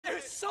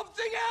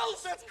something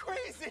else! That's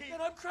crazy!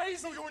 Then I'm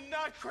crazy. No, you're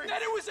not crazy.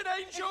 Then it was an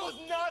angel. It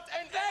was not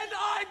an angel. Then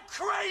I'm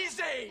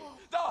crazy!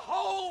 The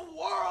whole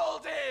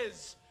world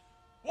is!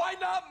 Why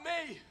not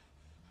me?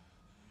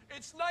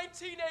 It's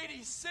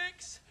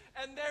 1986,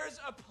 and there's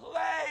a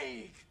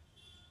plague.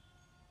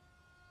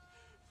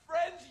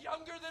 Friends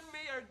younger than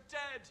me are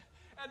dead,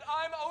 and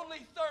I'm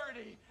only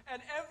 30,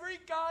 and every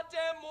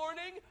goddamn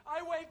morning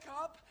I wake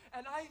up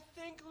and I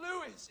think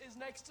Louis is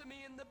next to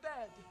me in the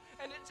bed,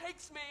 and it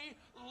takes me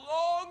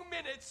long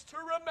minutes to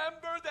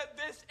remember that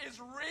this is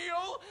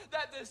real,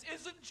 that this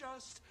isn't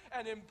just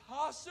an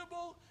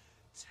impossible,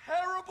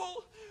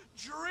 terrible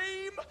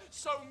dream.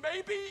 So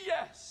maybe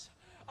yes,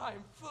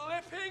 I'm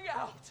flipping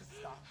out.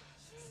 Stop.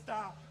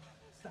 Stop.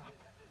 Stop.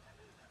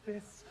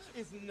 This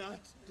is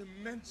not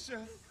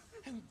dementia,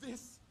 and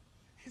this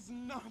is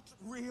not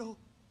real.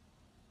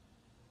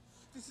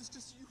 This is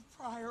just you,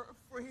 Prior,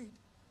 afraid.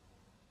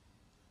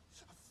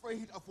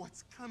 Afraid of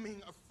what's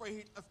coming,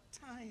 afraid of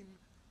time.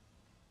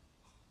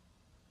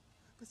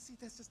 But see,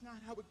 that's just not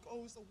how it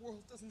goes. The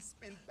world doesn't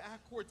spin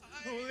backwards.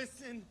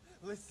 Listen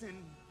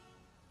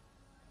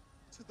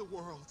to the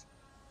world.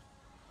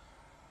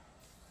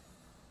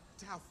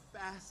 To how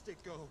fast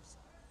it goes.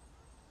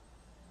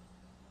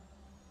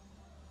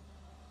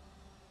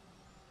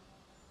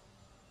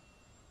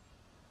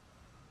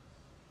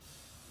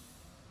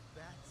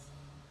 That's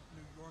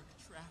New York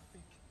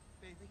traffic,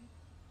 baby.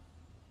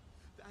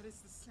 That is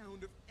the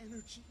sound of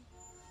energy,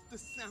 the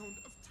sound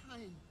of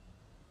time.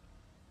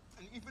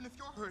 And even if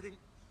you're hurting,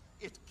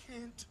 it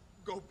can't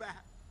go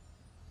back.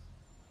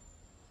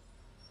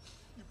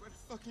 You better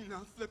fucking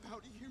not flip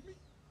out, you hear me?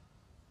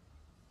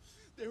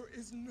 There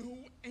is no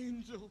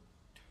angel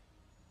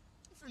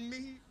for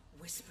me.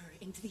 Whisper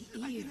into the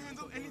ear. I can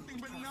handle anything,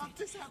 but not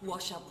this happening.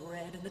 Wash up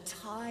red in the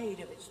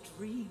tide of its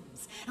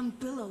dreams, and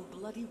billow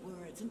bloody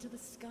words into the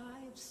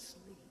sky of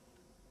sleep.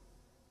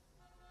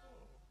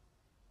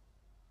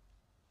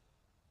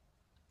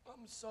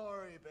 I'm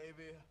sorry,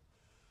 baby.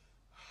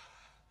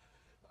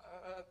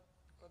 I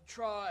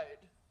tried,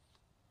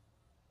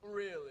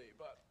 really,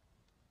 but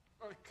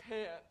I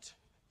can't.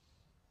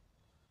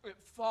 It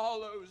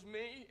follows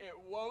me, it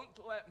won't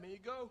let me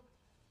go.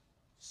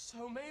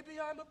 So maybe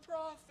I'm a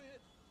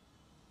prophet.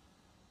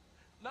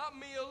 Not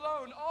me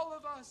alone, all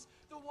of us,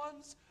 the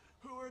ones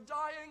who are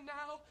dying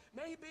now.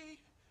 Maybe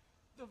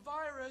the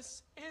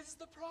virus is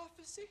the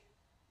prophecy.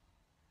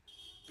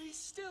 Be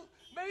still.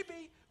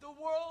 Maybe the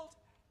world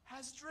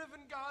has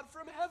driven God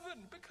from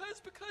heaven,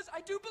 because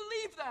I do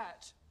believe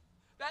that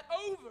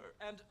over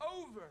and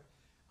over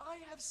I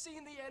have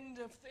seen the end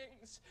of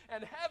things,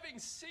 and having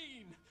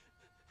seen,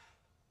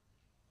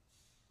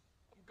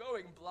 I'm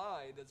going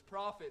blind as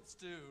prophets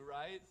do,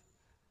 right?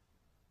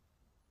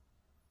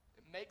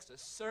 It makes a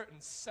certain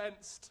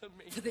sense to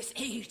me. For this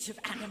age of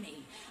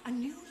agony, a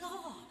new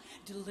law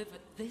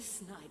delivered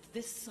this night,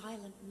 this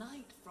silent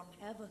night from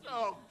heaven.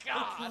 Oh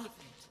God,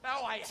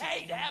 how I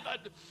hate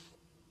heaven.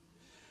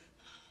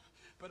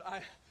 But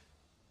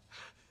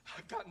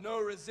I've got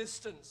no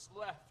resistance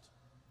left.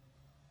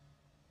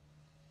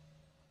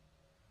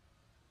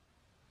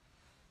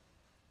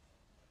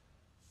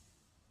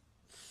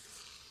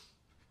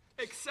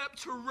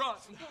 Except to run.